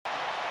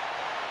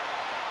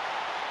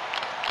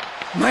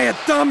My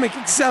atomic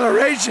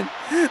acceleration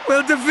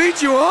will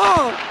defeat you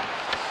all!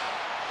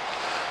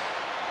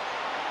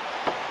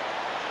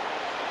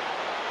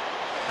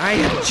 I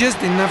have just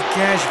enough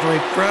cash for a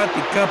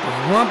frothy cup of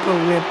Wumpa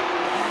Whip.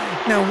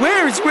 Now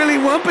where is Willy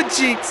Wumpa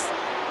Cheeks?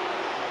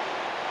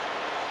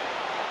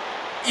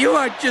 You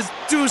are just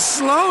too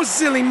slow,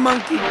 silly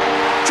monkey.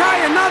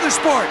 Try another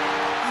sport,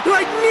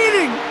 like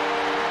kneading.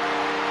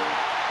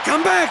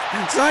 Come back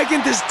so I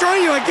can destroy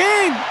you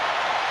again.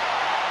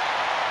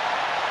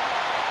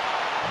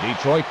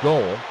 Detroit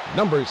goal,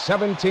 number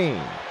 17,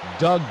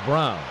 Doug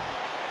Brown.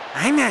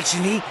 I'm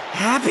actually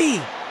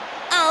happy.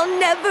 I'll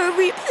never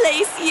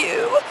replace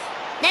you.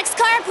 Next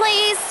car,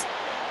 please.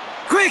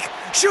 Quick,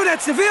 shoot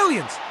at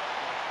civilians.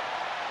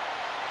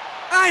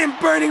 I am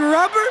burning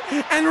rubber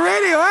and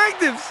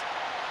radioactives.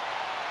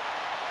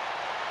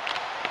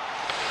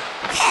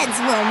 Heads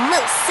will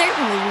most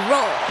certainly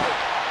roll.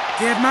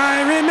 Give my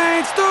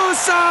remains to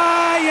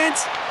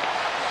science.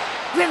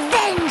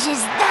 Revenge is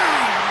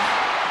thine.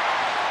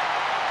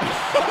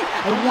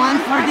 One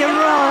for the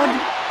road.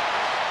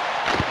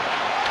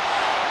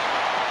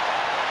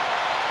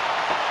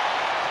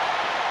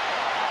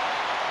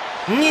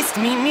 Missed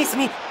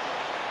me.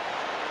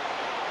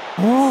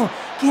 Oh,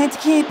 can't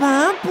keep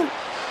up.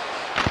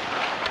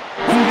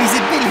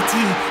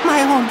 Invisibility,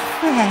 my old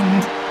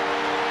friend.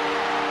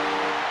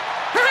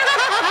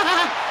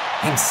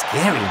 I'm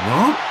scary,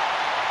 no?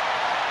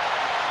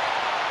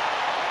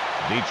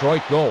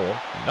 Detroit goal,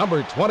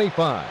 number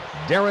 25,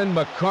 Darren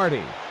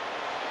McCarty.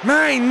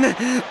 Mine!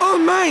 Oh,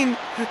 mine!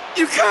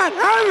 You can't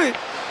have it!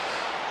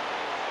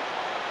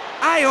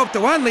 I hope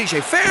to unleash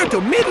a fair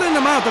to middling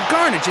amount of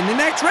carnage in the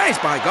next race,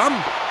 by gum!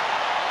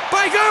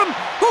 By gum!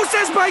 Who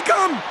says by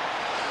gum?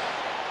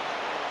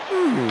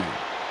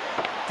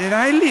 Did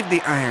I leave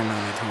the iron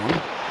on at home?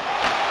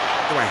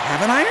 Do I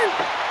have an iron?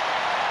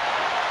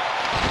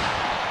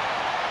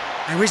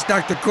 I wish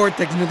Dr.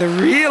 Cortex knew the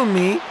real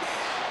me.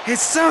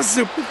 It's so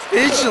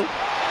superficial.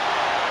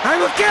 I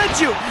will catch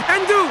you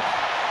and do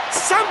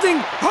something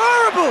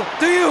horrible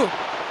to you!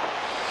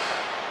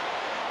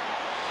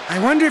 I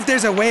wonder if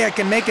there's a way I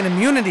can make an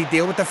immunity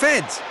deal with the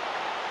feds.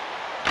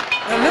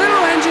 A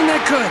little engine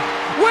that could.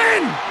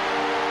 Win!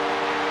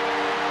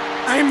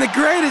 I am the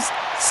greatest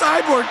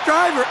cyborg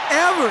driver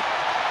ever!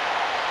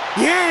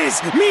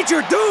 Yes! Meet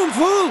your doom,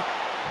 fool!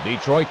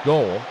 Detroit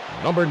goal,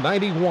 number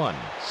 91,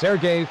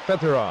 Sergei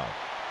Fedorov.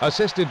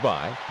 Assisted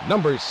by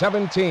number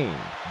 17,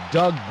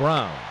 Doug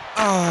Brown.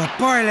 Oh,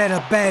 poor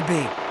little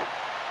baby.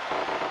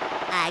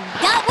 I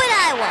got what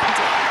I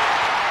wanted.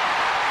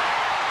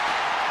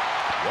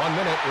 1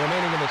 minute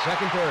remaining in the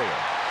second period.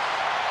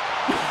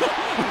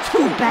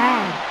 Too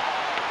bad.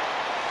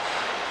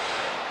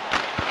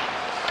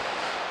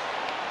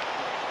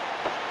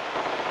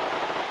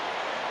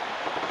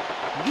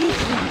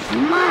 This one's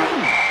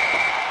mine.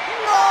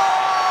 No!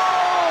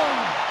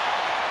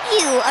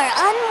 You are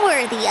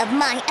unworthy of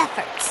my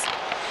efforts.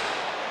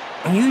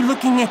 Are you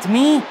looking at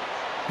me?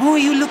 Who are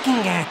you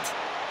looking at?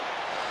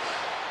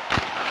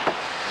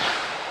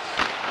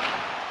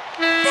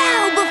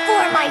 Bow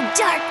before my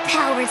dark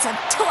powers of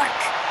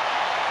torque.